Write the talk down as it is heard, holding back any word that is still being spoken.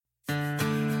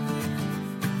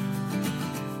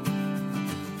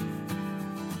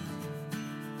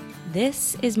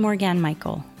This is Morgan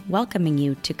Michael, welcoming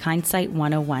you to Kindsight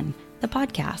 101, the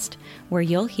podcast, where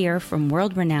you'll hear from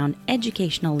world-renowned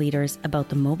educational leaders about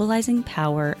the mobilizing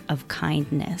power of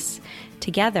kindness.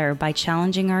 Together, by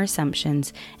challenging our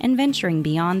assumptions and venturing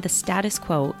beyond the status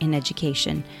quo in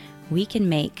education, we can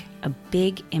make a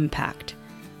big impact,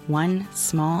 one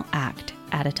small act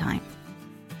at a time.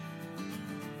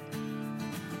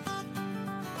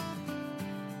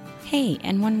 Hey,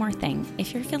 and one more thing.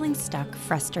 If you're feeling stuck,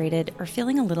 frustrated, or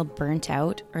feeling a little burnt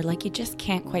out, or like you just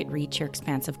can't quite reach your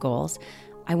expansive goals,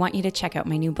 I want you to check out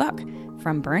my new book,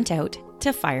 From Burnt Out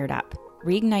to Fired Up,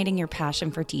 Reigniting Your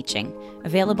Passion for Teaching,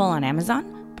 available on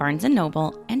Amazon, Barnes &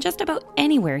 Noble, and just about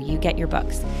anywhere you get your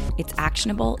books. It's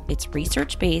actionable, it's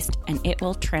research-based, and it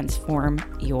will transform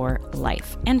your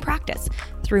life and practice.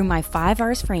 Through my 5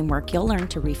 R's framework, you'll learn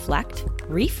to reflect,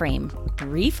 reframe,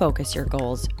 refocus your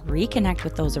goals, reconnect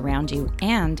with those around you,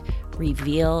 and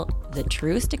reveal the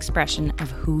truest expression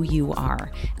of who you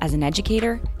are as an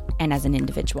educator and as an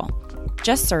individual.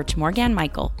 Just search Morgan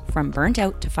Michael, From Burnt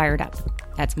Out to Fired Up.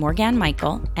 That's Morgan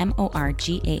Michael,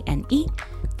 M-O-R-G-A-N-E,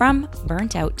 From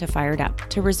Burnt Out to Fired Up,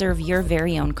 to reserve your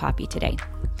very own copy today.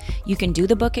 You can do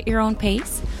the book at your own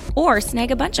pace or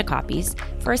snag a bunch of copies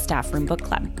for a staff room book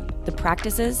club. The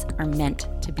practices are meant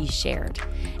to be shared.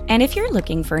 And if you're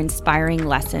looking for inspiring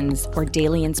lessons or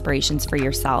daily inspirations for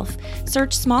yourself,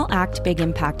 search Small Act, Big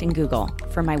Impact in Google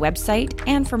for my website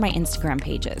and for my Instagram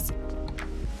pages.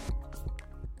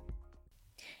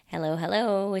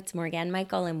 Hello, it's Morgan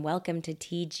Michael and welcome to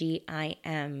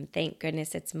TGIM. Thank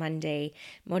goodness it's Monday,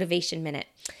 Motivation Minute.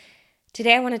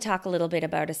 Today I want to talk a little bit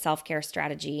about a self-care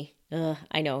strategy.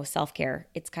 I know, self-care,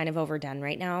 it's kind of overdone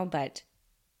right now, but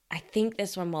I think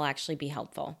this one will actually be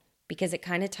helpful because it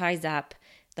kind of ties up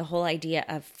the whole idea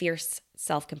of fierce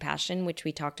self-compassion, which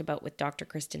we talked about with Dr.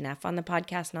 Kristen Neff on the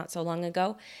podcast not so long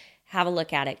ago. Have a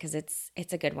look at it because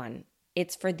it's a good one.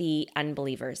 It's for the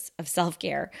unbelievers of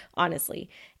self-care, honestly.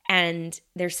 And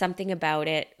there's something about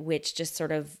it which just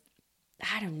sort of,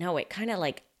 I don't know, it kind of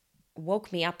like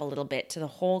woke me up a little bit to the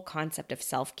whole concept of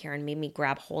self-care and made me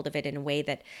grab hold of it in a way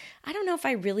that I don't know if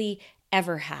I really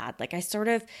ever had. Like I sort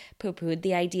of poo-pooed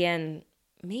the idea and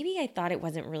maybe I thought it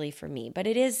wasn't really for me, but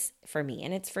it is for me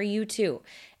and it's for you too.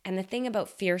 And the thing about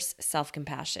fierce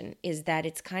self-compassion is that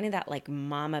it's kind of that like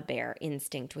mama bear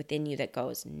instinct within you that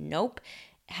goes, nope,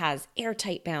 has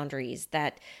airtight boundaries,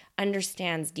 that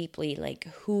understands deeply like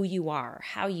who you are,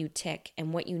 how you tick,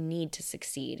 and what you need to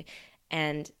succeed.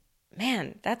 And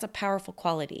man, that's a powerful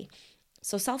quality.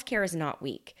 So self-care is not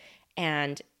weak.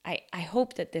 And I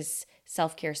hope that this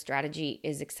self-care strategy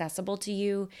is accessible to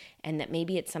you and that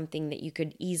maybe it's something that you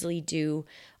could easily do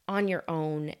on your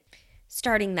own,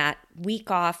 starting that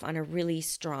week off on a really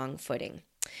strong footing.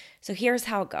 So here's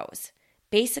how it goes.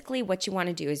 Basically, what you want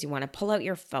to do is you want to pull out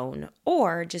your phone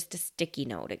or just a sticky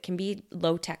note. It can be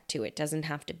low tech too. It doesn't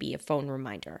have to be a phone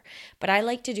reminder. But I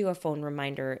like to do a phone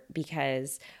reminder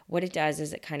because what it does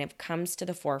is it kind of comes to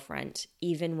the forefront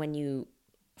even when you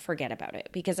forget about it.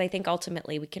 Because I think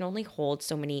ultimately we can only hold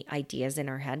so many ideas in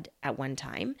our head at one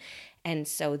time. And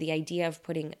so the idea of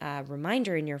putting a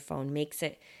reminder in your phone makes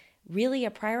it really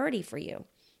a priority for you.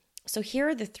 So here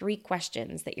are the 3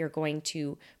 questions that you're going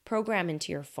to program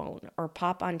into your phone or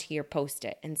pop onto your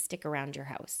Post-it and stick around your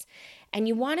house. And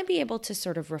you want to be able to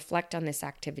sort of reflect on this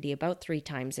activity about 3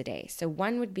 times a day. So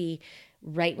one would be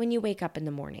right when you wake up in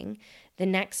the morning. The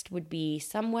next would be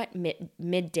somewhat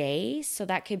midday. So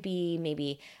that could be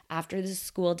maybe after the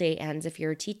school day ends if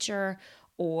you're a teacher,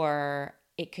 or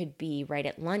it could be right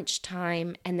at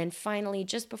lunchtime. And then finally,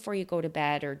 just before you go to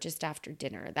bed or just after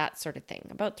dinner, that sort of thing,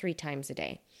 about 3 times a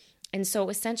day. And so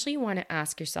essentially you want to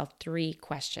ask yourself 3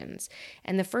 questions.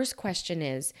 And the first question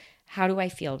is, how do I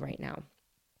feel right now?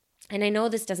 And I know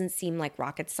this doesn't seem like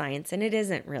rocket science, and it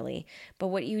isn't really. But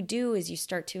what you do is you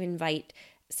start to invite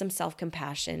some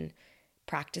self-compassion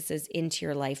practices into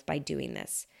your life by doing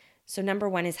this. So number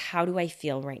 1 is, how do I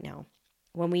feel right now?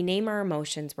 When we name our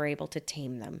emotions, we're able to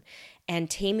tame them. And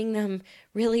taming them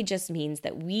really just means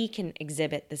that we can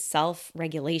exhibit the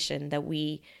self-regulation that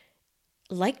we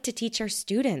like to teach our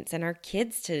students and our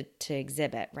kids to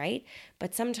exhibit, right?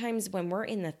 But sometimes when we're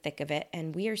in the thick of it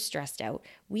and we are stressed out,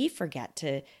 we forget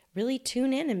to really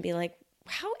tune in and be like,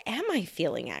 how am I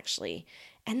feeling actually?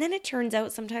 And then it turns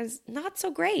out sometimes not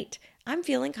so great. I'm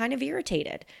feeling kind of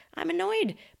irritated. I'm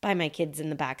annoyed by my kids in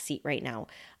the back seat right now.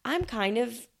 I'm kind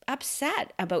of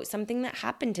upset about something that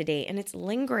happened today and it's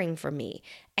lingering for me.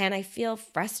 And I feel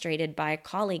frustrated by a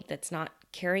colleague that's not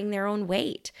carrying their own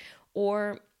weight.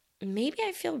 Or maybe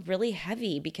I feel really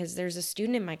heavy because there's a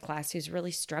student in my class who's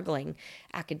really struggling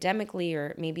academically,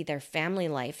 or maybe their family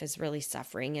life is really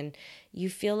suffering. And you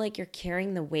feel like you're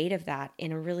carrying the weight of that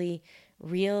in a really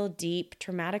real, deep,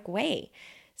 traumatic way.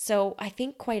 So I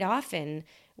think quite often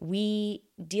we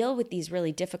deal with these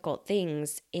really difficult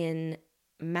things in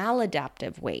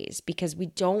maladaptive ways because we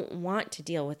don't want to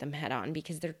deal with them head on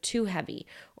because they're too heavy,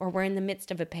 or we're in the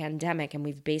midst of a pandemic and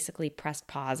we've basically pressed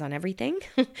pause on everything.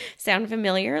 Sound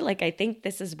familiar? Like, I think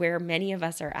this is where many of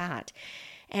us are at.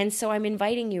 And so I'm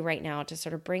inviting you right now to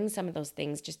sort of bring some of those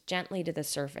things just gently to the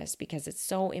surface because it's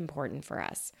so important for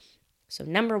us. So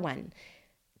number one,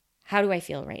 how do I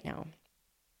feel right now?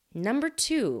 Number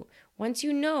two, once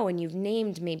you know and you've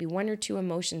named maybe one or two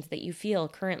emotions that you feel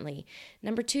currently,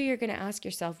 number two, you're going to ask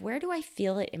yourself, where do I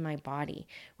feel it in my body?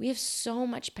 We have so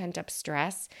much pent up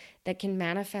stress that can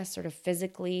manifest sort of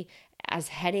physically as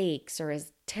headaches or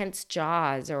as tense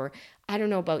jaws, or I don't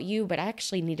know about you, but I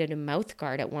actually needed a mouth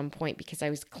guard at one point because I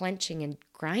was clenching and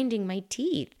grinding my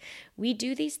teeth. We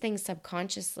do these things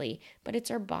subconsciously, but it's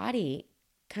our body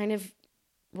kind of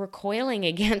recoiling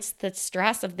against the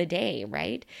stress of the day,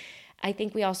 right? I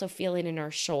think we also feel it in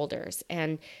our shoulders.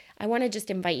 And I want to just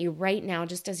invite you right now,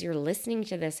 just as you're listening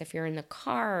to this, if you're in the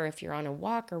car or if you're on a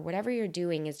walk or whatever you're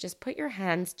doing, is just put your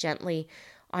hands gently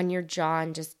on your jaw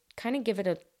and just kind of give it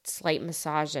a slight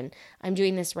massage. And I'm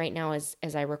doing this right now as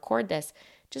I record this.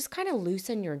 Just kind of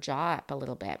loosen your jaw up a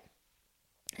little bit.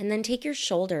 And then take your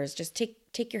shoulders, just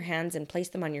take your hands and place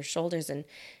them on your shoulders and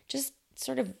just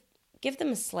sort of give them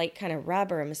a slight kind of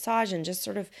rub or a massage, and just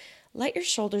sort of let your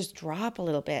shoulders drop a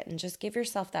little bit and just give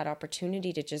yourself that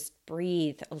opportunity to just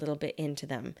breathe a little bit into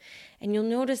them. And you'll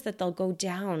notice that they'll go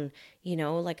down,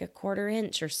 like a 1/4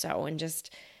 inch or so. And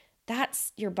just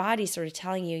that's your body sort of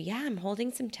telling you, yeah, I'm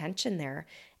holding some tension there.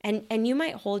 And you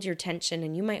might hold your tension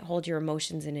and you might hold your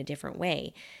emotions in a different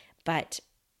way. But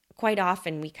quite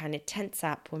often we kind of tense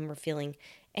up when we're feeling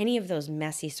any of those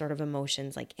messy sort of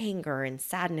emotions like anger and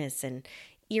sadness and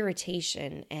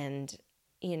irritation and,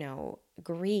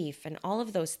 grief and all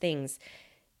of those things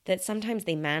that sometimes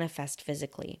they manifest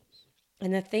physically.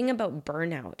 And the thing about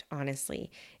burnout,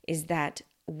 honestly, is that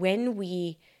when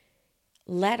we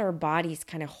let our bodies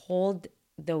kind of hold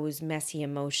those messy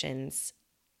emotions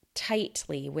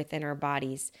tightly within our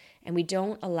bodies and we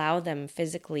don't allow them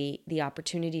physically the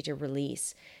opportunity to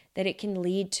release, that it can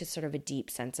lead to sort of a deep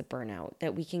sense of burnout,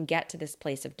 that we can get to this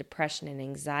place of depression and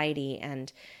anxiety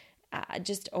and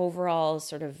just overall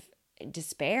sort of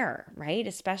despair, right?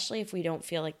 Especially if we don't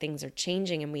feel like things are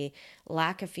changing and we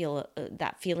lack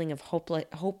that feeling of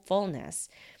hopefulness.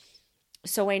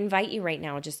 So I invite you right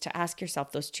now just to ask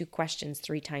yourself those two questions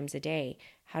 3 times a day.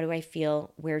 How do I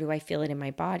feel? Where do I feel it in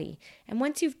my body? And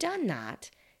once you've done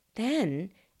that,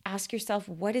 then ask yourself,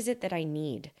 what is it that I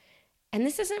need? And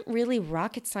this isn't really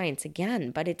rocket science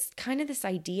again, but it's kind of this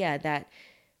idea that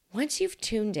once you've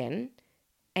tuned in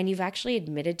and you've actually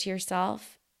admitted to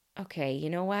yourself, okay, you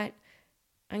know what?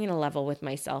 I'm going to level with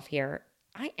myself here.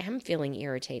 I am feeling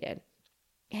irritated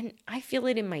and I feel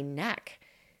it in my neck.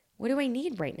 What do I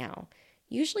need right now?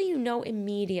 Usually you know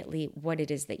immediately what it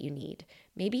is that you need.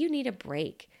 Maybe you need a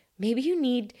break. Maybe you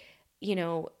need,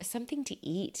 something to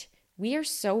eat. We are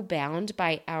so bound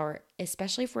by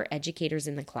especially if we're educators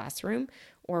in the classroom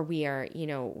or we are,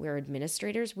 we're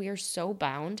administrators, we are so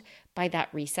bound by that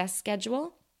recess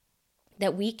schedule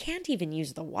that we can't even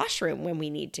use the washroom when we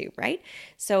need to, right?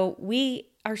 So we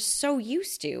are so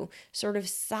used to sort of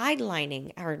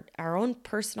sidelining our own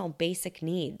personal basic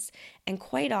needs. And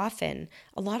quite often,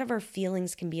 a lot of our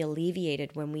feelings can be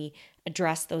alleviated when we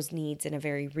address those needs in a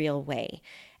very real way.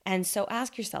 And so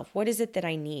ask yourself, what is it that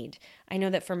I need? I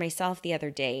know that for myself the other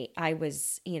day, I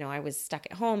was stuck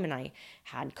at home and I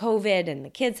had COVID and the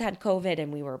kids had COVID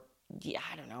and we were it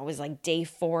was like day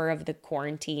 4 of the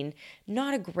quarantine.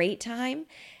 Not a great time.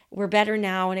 We're better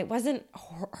now. And it wasn't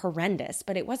horrendous,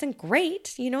 but it wasn't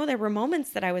great. There were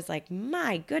moments that I was like,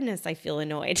 my goodness, I feel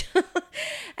annoyed.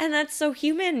 And that's so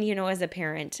human, as a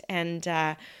parent. And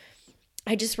I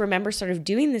just remember sort of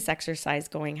doing this exercise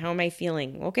going, how am I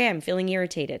feeling? Okay, I'm feeling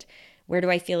irritated. Where do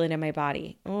I feel it in my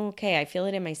body? Okay, I feel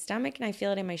it in my stomach and I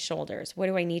feel it in my shoulders. What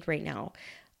do I need right now?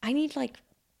 I need like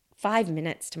 5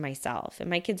 minutes to myself. And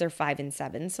my kids are 5 and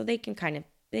 7, so they can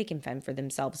fend for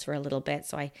themselves for a little bit.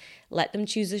 So I let them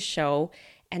choose a show.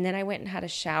 And then I went and had a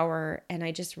shower and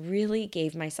I just really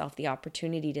gave myself the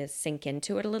opportunity to sink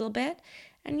into it a little bit.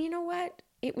 And you know what?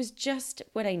 It was just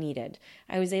what I needed.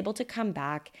 I was able to come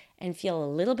back and feel a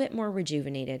little bit more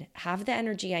rejuvenated, have the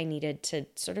energy I needed to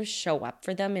sort of show up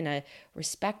for them in a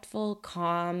respectful,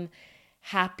 calm,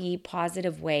 happy,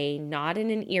 positive way, not in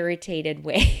an irritated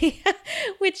way,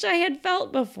 which I had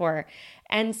felt before.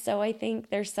 And so I think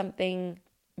there's something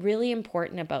really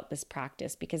important about this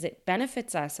practice because it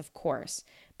benefits us, of course,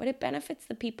 but it benefits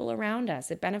the people around us.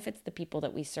 It benefits the people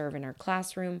that we serve in our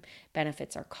classroom,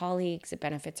 benefits our colleagues, it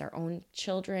benefits our own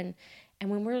children. And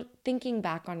when we're thinking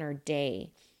back on our day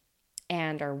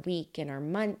and our week and our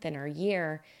month and our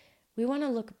year, we want to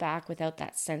look back without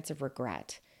that sense of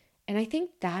regret. And I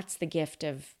think that's the gift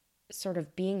of sort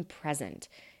of being present,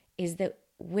 is that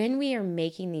when we are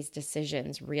making these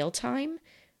decisions real time,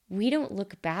 we don't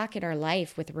look back at our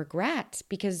life with regret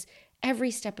because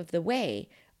every step of the way,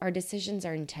 our decisions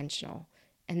are intentional.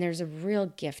 And there's a real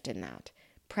gift in that.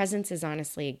 Presence is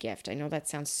honestly a gift. I know that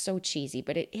sounds so cheesy,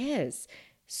 but it is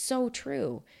so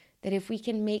true that if we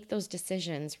can make those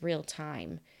decisions real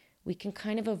time, we can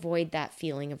kind of avoid that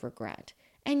feeling of regret.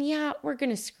 And yeah, we're going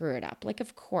to screw it up, like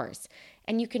of course.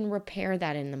 And you can repair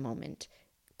that in the moment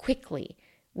quickly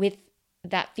with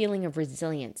that feeling of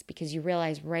resilience because you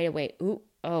realize right away,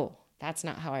 that's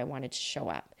not how I wanted to show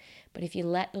up. But if you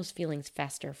let those feelings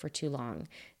fester for too long,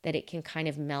 that it can kind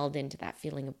of meld into that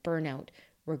feeling of burnout,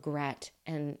 regret,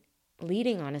 and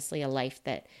leading, honestly, a life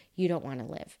that you don't want to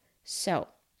live. So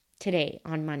today,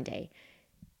 on Monday,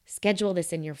 schedule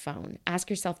this in your phone. Ask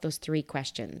yourself those 3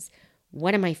 questions.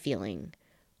 What am I feeling?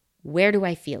 Where do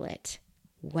I feel it?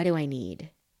 What do I need?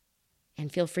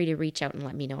 And feel free to reach out and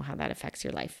let me know how that affects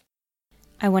your life.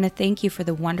 I want to thank you for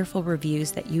the wonderful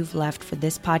reviews that you've left for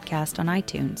this podcast on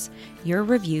iTunes. Your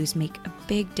reviews make a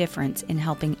big difference in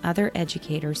helping other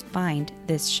educators find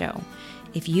this show.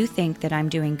 If you think that I'm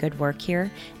doing good work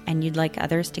here and you'd like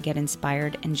others to get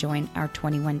inspired and join our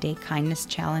 21-day kindness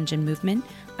challenge and movement,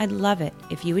 I'd love it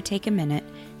if you would take a minute,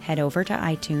 head over to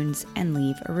iTunes and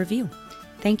leave a review.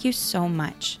 Thank you so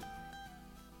much.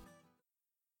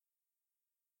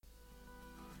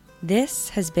 This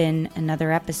has been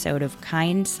another episode of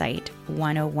Kindsight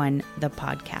 101, the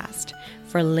podcast.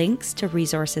 For links to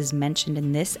resources mentioned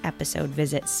in this episode,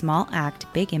 visit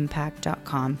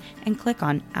smallactbigimpact.com and click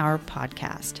on our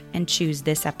podcast and choose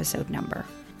this episode number.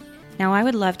 Now, I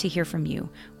would love to hear from you.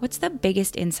 What's the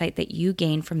biggest insight that you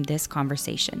gained from this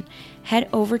conversation? Head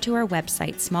over to our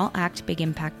website,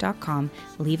 smallactbigimpact.com,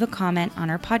 leave a comment on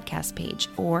our podcast page,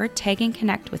 or tag and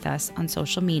connect with us on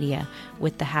social media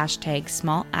with the hashtag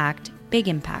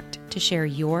SmallActBigImpact to share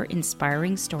your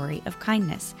inspiring story of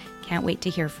kindness. Can't wait to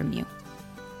hear from you.